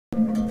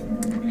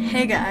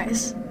Hey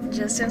guys,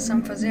 Just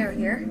Some Fazero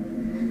here.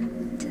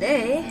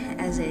 Today,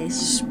 as a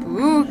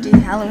spooky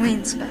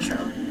Halloween special,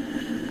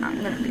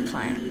 I'm gonna be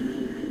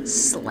playing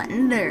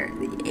Slender,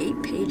 the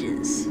 8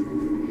 pages.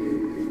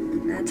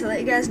 Now, to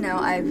let you guys know,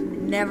 I've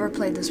never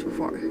played this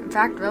before. In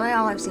fact, really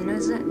all I've seen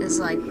is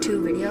like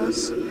 2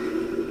 videos.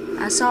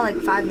 I saw like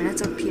 5 minutes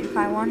of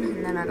PewDiePie one,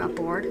 and then I got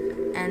bored.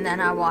 And then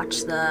I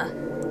watched the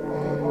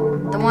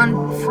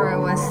one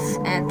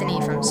with Anthony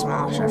from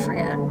Smosh. I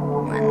forget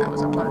when that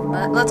was uploaded,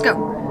 but let's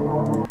go.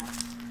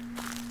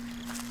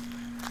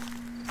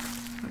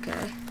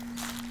 Okay.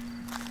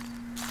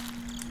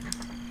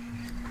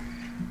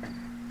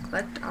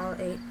 Collect all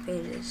 8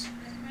 pages.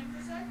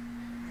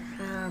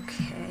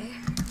 Okay.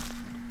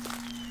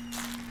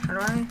 Can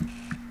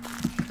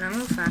I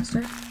move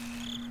faster?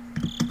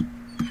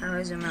 How do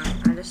I zoom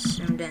out? I just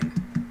zoomed in.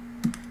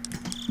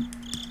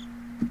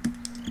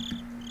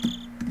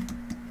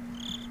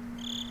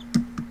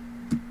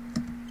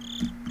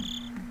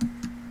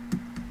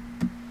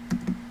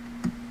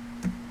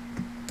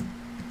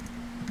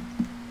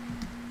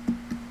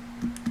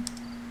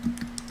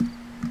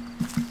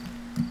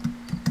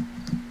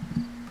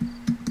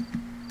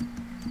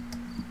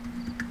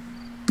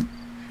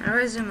 How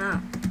do I zoom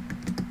out?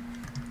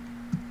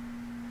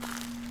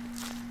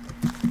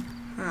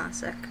 Hold on a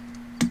sec.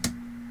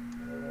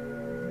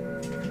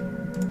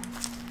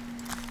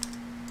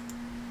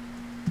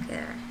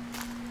 Okay.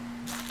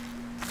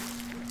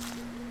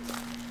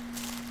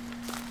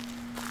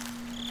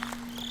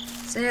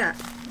 So yeah,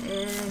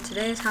 and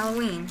today is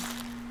Halloween.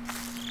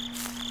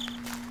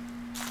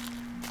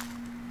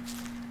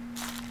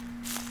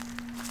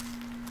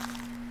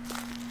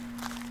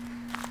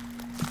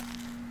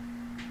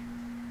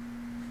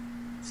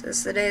 So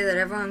it's the day that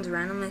everyone's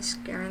randomly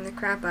scaring the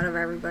crap out of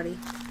everybody.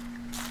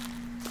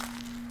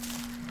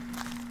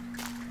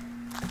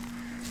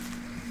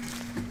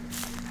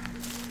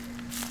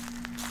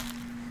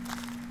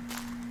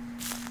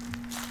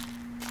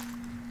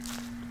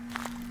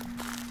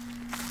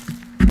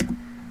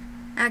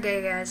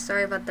 Okay guys,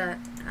 sorry about that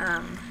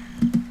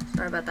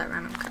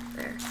random cut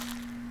there.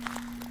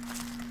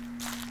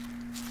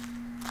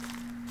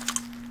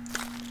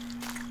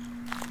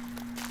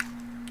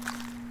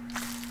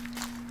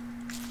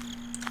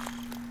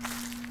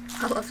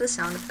 I love the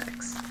sound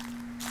effects.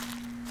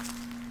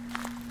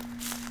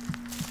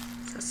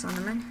 Is that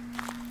Slenderman?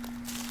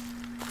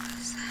 What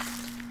is that?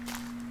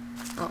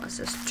 Oh, it's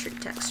just tree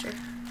texture.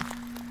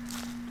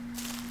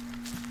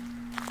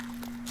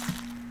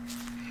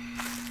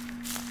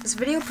 This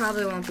video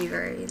probably won't be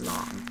very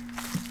long.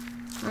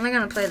 I'm only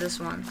gonna play this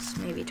once,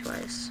 maybe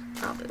twice,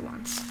 probably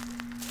once.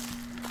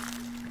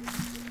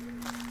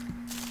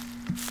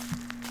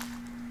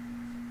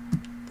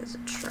 There's a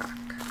truck.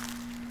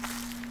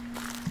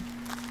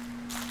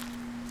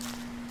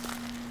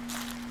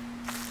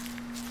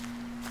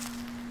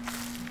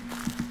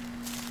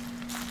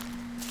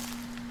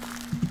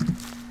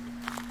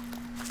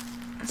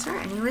 Is there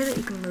any way that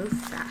you can move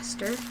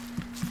faster?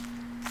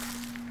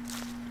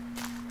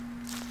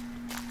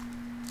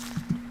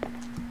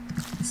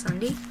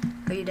 Sunday,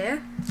 are you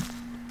there?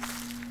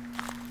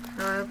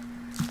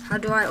 How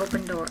do I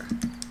open door?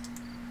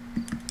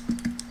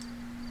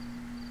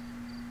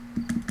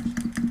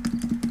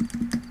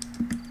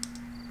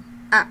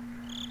 Ah.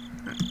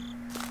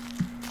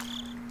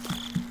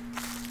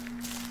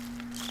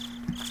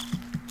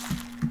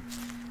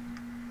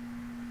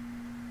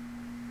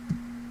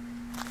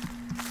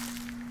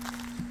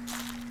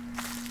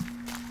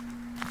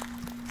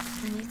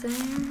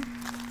 Anything?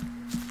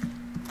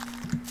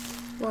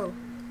 Whoa.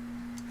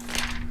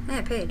 Hey,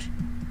 a page.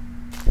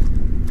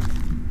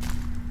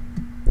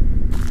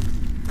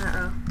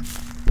 Uh-oh.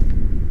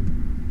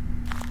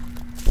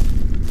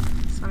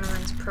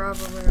 Slenderman's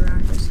probably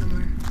around here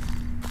somewhere.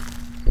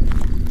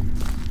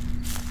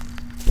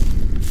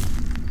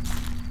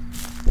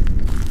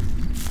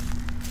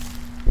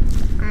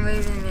 I'm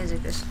leaving the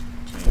music just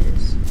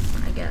changes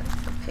when I get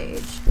a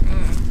page.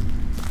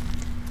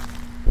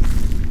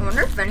 I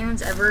wonder if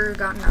anyone's ever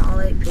gotten all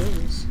 8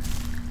 pages.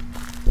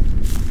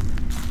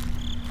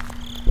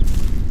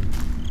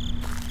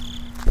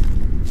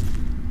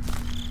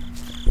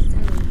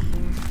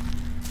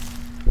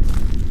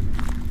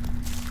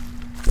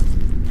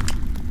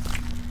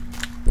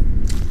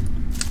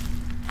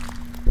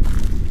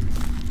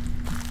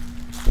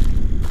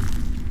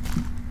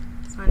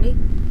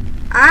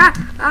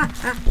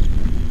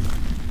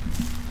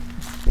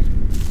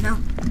 No.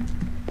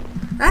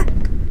 Ah!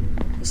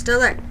 He's still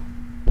there.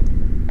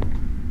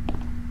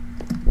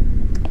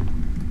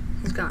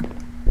 He's gone.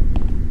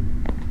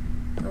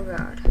 Oh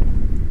god.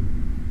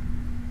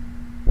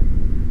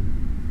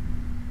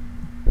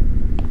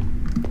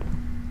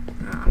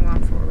 Oh, I'm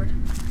going forward.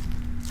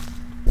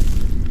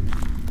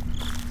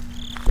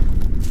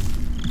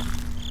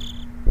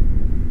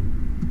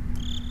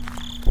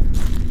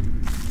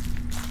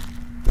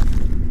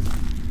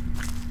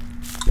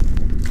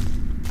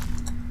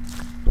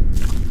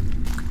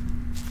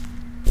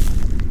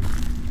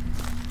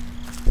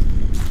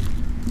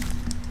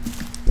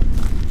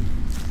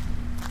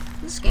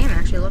 game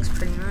actually looks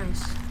pretty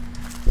nice.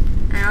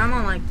 And I'm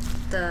on like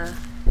the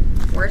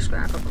worst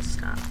graphical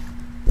stuff.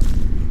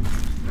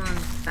 I'm on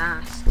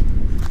fast.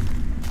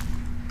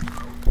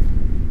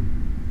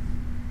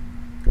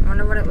 I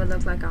wonder what it would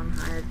look like on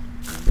hard,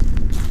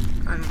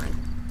 on like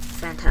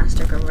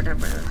fantastic or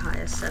whatever the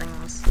highest setting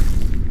was.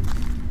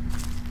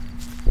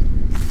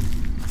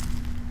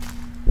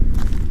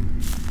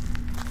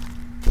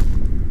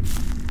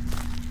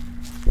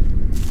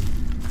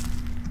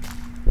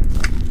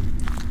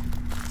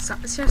 So,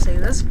 seriously,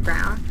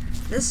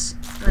 this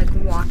like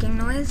walking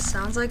noise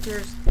sounds like you're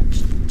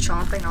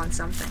chomping on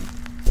something.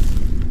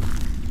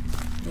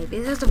 Maybe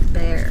there's a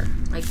bear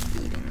like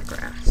eating the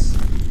grass.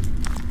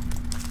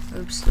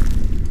 Oops.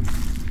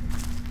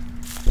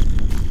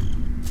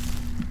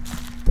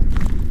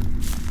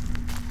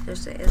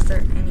 Is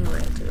there any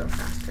way to go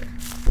faster?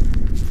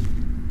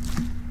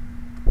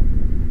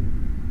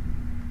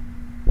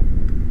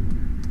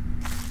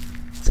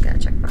 Just gotta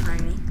check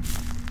behind me.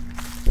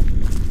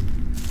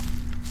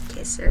 In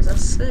case there's a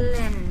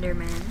Slender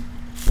Man.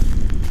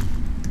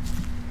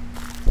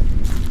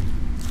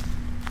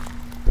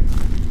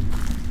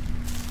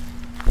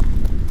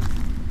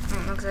 Oh,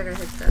 it looks like I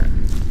hit the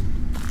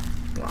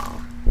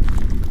wall.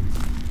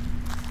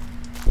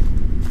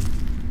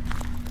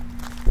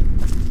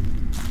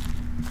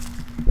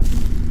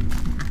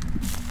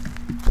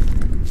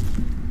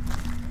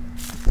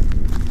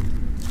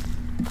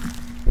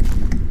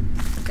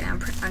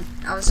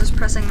 I was just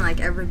pressing like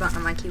every button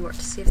on my keyboard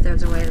to see if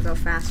there's a way to go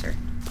faster.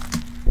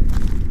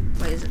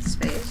 Wait, is it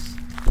space?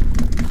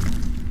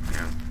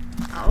 No.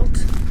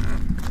 Alt? No.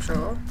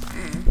 Control?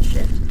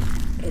 Shift?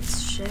 It's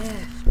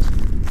shift.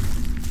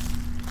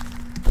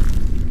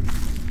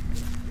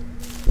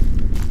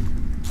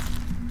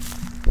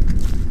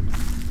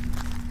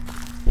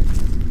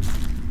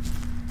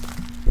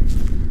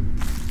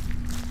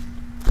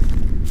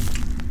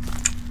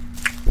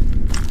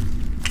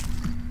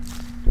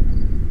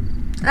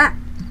 Ah!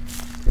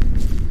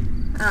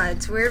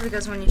 It's weird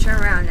because when you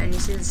turn around and you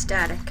see the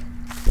static,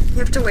 you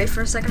have to wait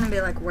for a second and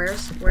be like, where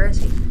is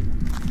he?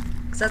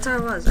 Because that's how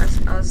it was.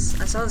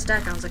 I saw the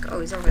static and I was like, oh,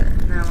 he's over there.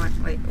 And then I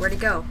went, wait, where'd he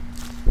go?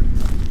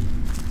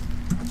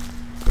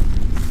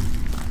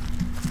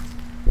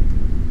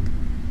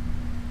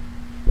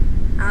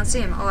 I don't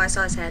see him. Oh, I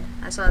saw his head.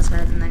 I saw his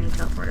head and then he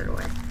teleported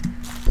away.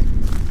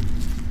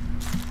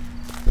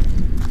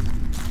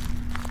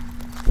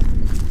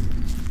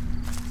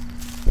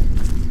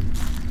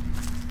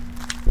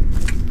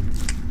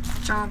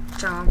 Jump,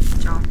 jump,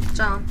 jump,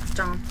 jump,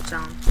 jump,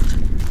 jump,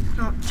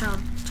 jump,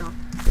 jump, jump.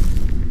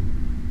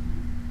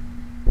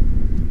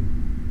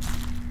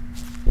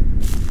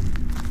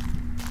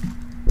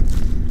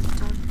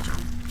 Jump, jump,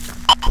 jump.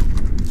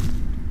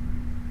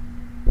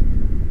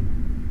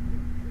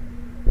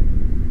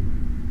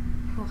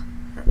 Oh,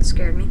 that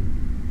scared me.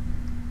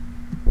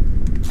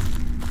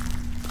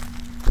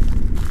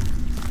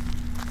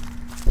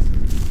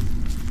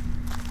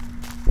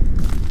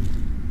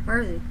 Where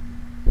is he?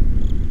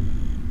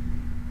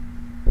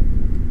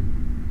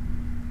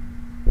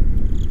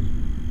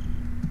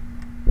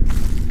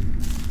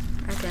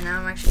 Okay, now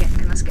I'm actually getting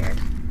kind of scared.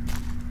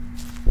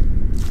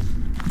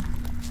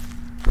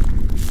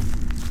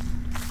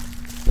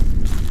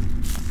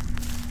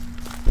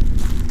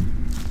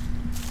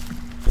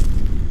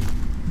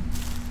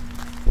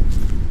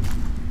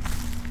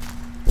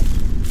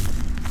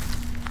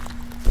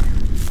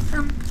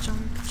 Jump,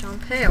 jump,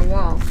 jump. Hey, a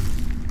wall.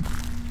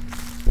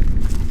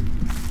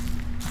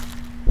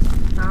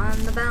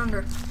 Found the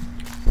bounder.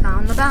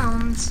 Found the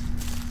bounds.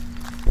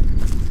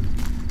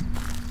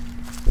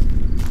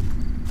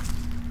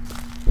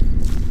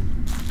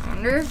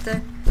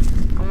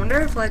 I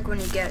wonder if like when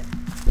you get,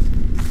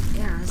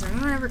 yeah, has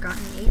anyone ever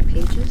gotten 8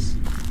 pages?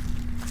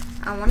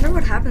 I wonder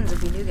what happens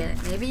if you do get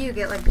it. Maybe you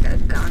get like a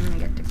gun and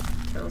get to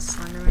kill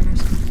Slenderman or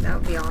something. That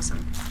would be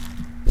awesome.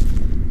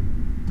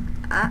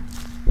 Ah.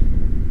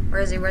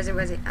 Where is he? Where is he?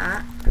 Where is he?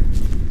 Ah.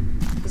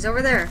 He's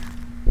over there.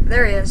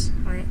 There he is.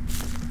 Wait.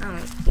 Oh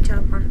wait, he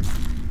teleported.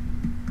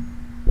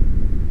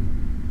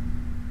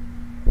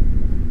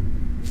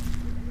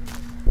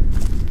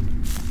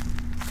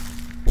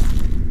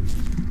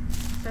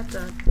 Da,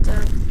 da, da,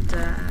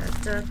 da,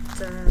 da,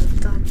 da,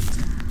 da.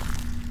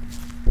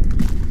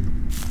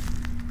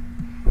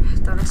 I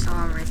thought I saw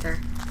him right there.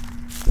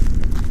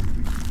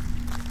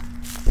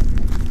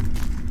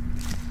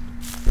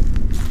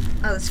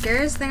 Oh, the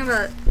scariest thing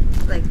about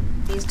like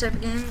these type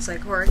of games,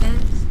 like horror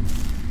games,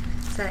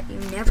 is that you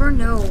never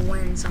know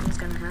when something's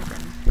gonna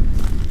happen.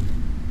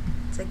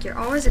 It's like you're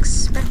always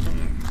expecting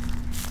it,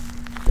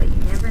 but you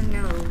never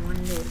know when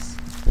it is.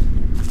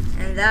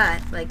 And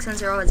that, like, since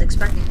you're always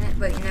expecting it,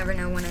 but you never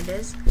know when it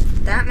is,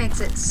 that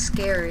makes it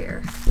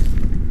scarier.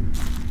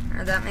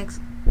 Or that makes,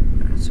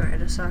 oh, sorry, I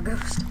just saw a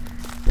ghost.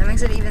 That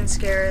makes it even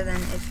scarier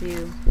than if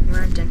you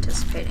weren't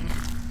anticipating it.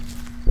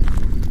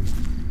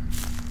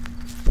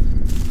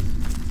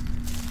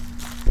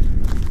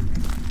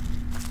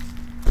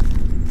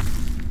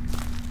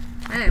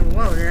 Hey,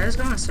 whoa, did I just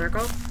go in a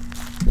circle?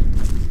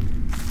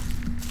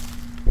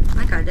 I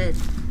think I did.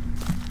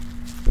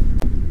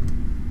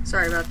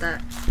 Sorry about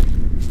that.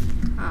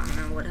 I don't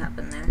know what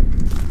happened there.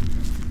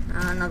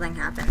 Nothing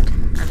happened.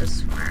 I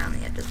just went around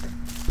the edge of the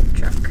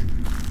truck.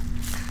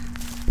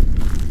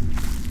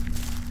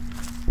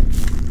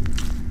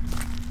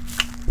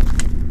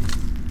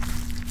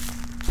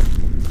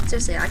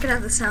 Seriously, I could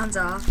have the sounds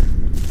off,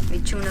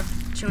 be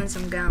chewing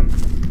some gum,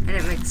 and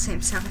it make the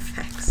same sound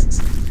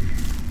effects.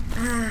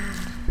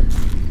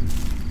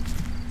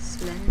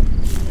 Slender.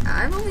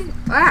 I've only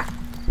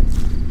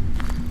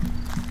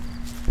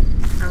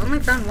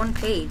found one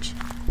page.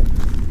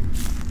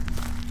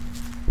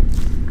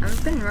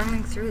 I've been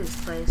roaming through this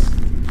place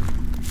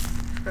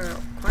for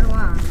quite a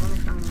while. I've only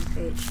found one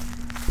page.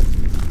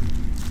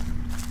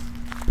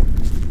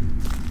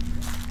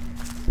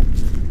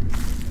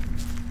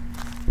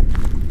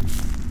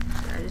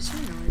 Did I just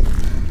hear noise?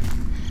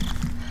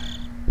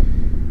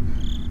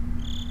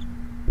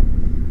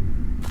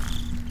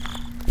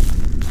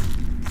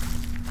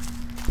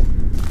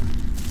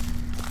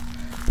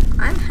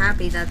 I'm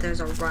happy that there's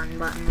a run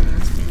button in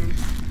this game.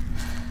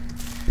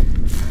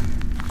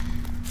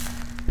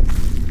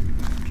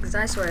 Because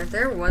I swear, if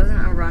there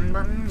wasn't a run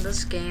button,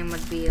 this game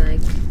would be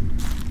like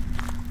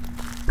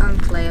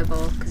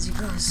unplayable. Because you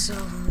go so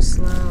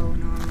slow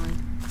normally.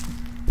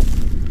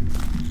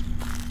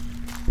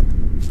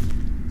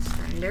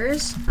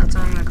 Slenders? That's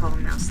what I'm going to call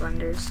them now,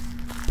 Slenders.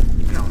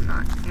 No, I'm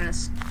not. I'm going to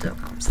still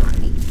call them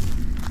Slendy.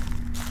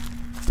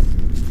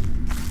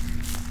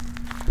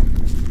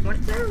 What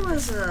if there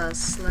was a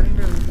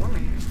slender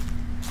woman?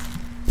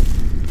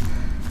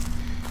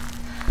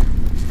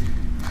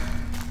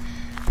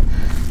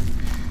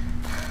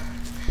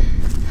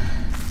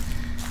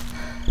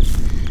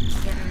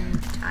 Getting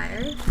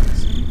tired?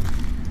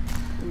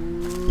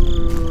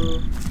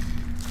 Ooh.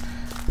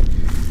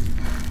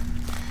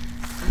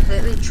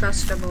 Completely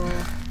trustable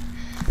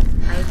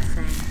type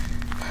thing.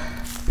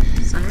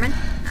 Slenderman?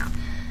 No.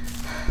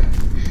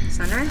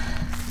 Slenderman?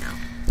 No.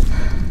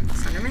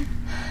 Slenderman?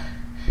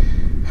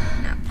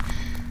 No.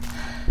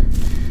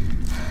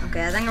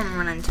 Okay, I think I'm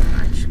running too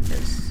much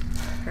because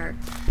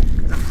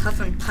I'm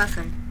huffing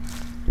puffing.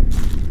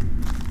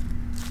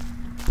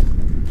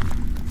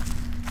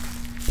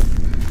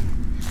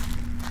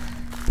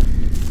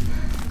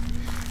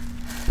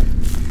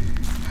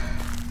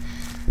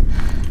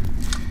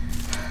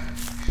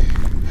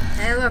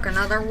 Hey, look,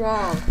 another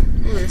wall.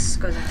 Ooh, this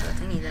goes into a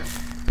thingy though.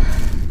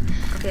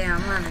 Okay,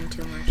 I'm running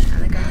too much. I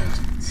think I need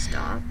to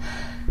stop.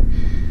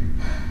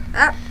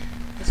 Ah!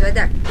 He's right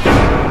there.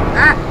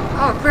 Ah!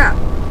 Oh, crap.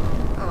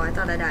 Oh, I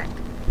thought I died.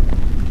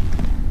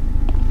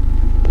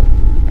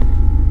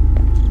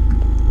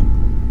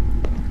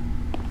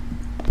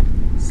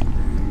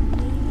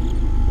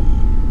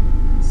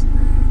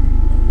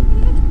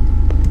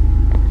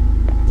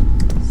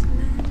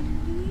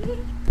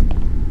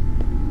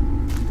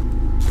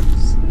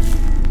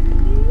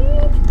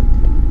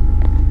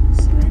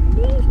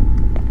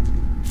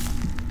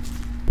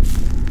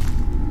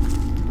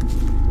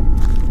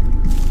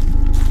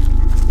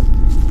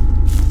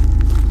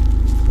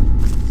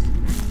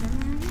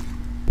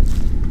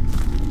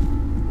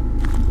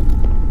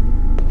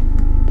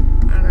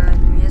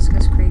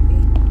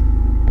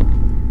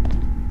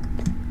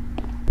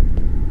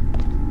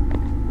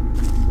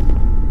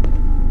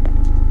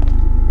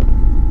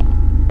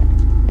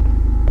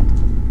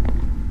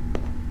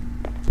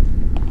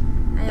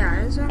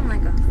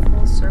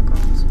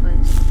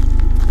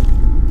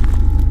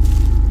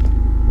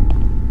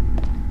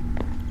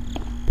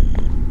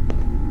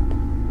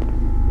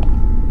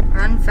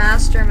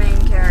 Faster,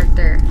 main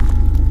character.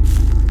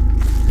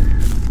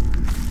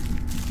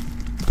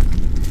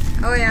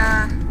 Oh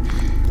yeah.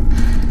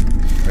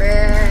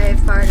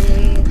 Rave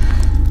party.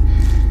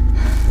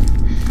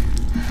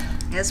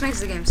 Yeah, this makes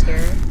the game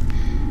scary.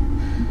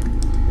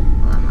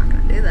 Well, I'm not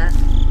gonna do that.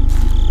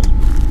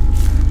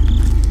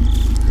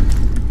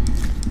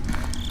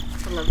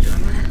 I love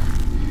doing that.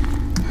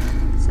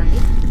 Sunday?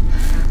 No,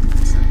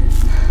 Sunday.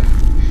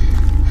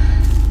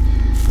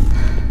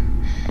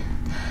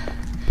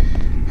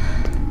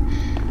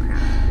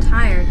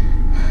 Tired.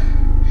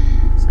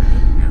 Sorry,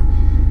 no.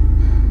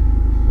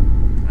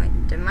 Wait,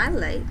 did my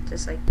light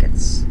just like get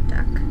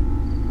stuck?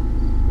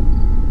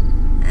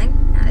 I think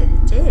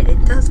it did.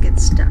 It does get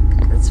stuck.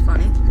 That's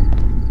funny.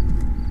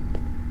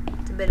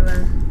 It's a bit of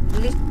a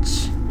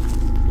glitch.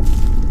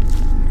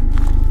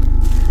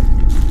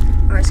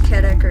 Or as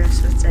Cat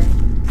Icarus would say,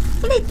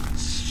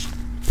 glitch.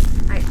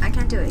 I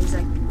can't do it. He's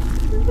like,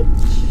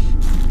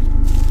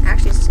 glitch.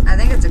 Actually, I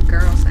think it's a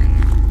girl saying it.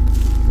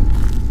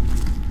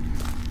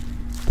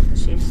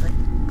 She's like,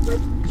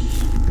 glitch.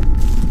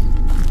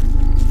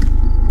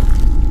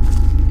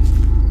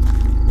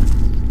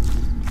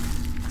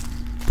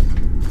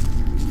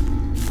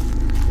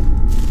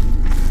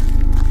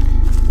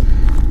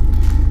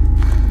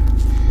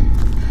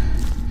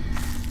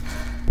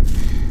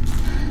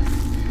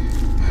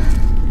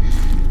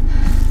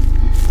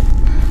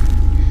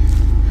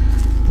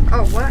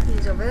 Oh, what?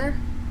 He's over there?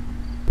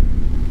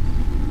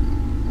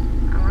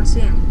 I want to see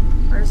him.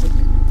 Where is he?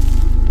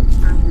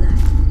 Oh, he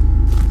left.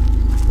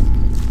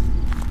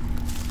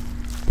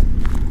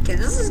 Okay,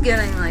 this is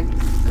getting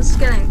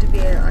to be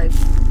like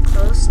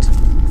close to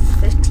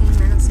 15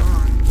 minutes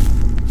long.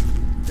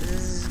 This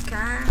is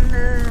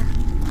kinda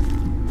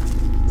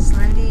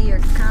Slendy, you're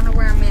kinda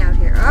wearing me out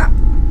here. Oh!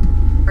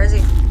 Where is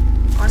he? I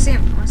wanna see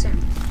him. No,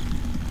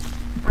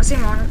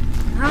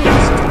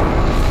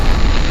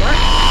 what?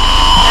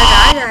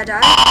 Did I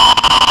die?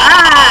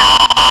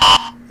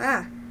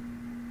 Ah!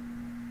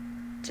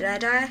 Did I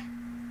die?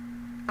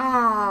 Oh,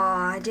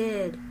 I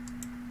did.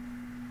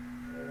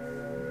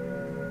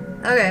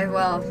 Okay,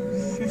 well,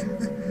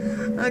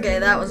 okay,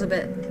 that was a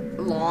bit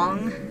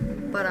long,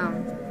 but,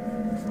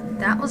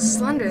 that was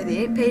Slender,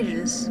 the 8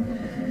 pages.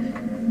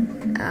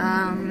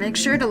 Make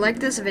sure to like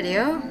this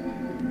video,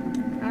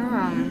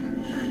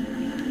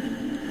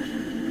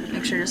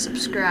 make sure to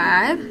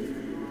subscribe,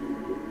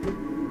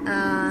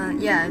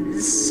 yeah,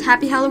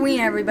 happy Halloween,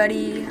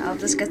 everybody. I hope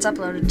this gets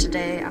uploaded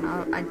today.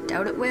 I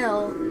doubt it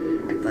will,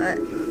 but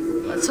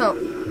let's hope.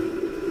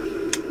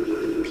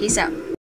 Peace out.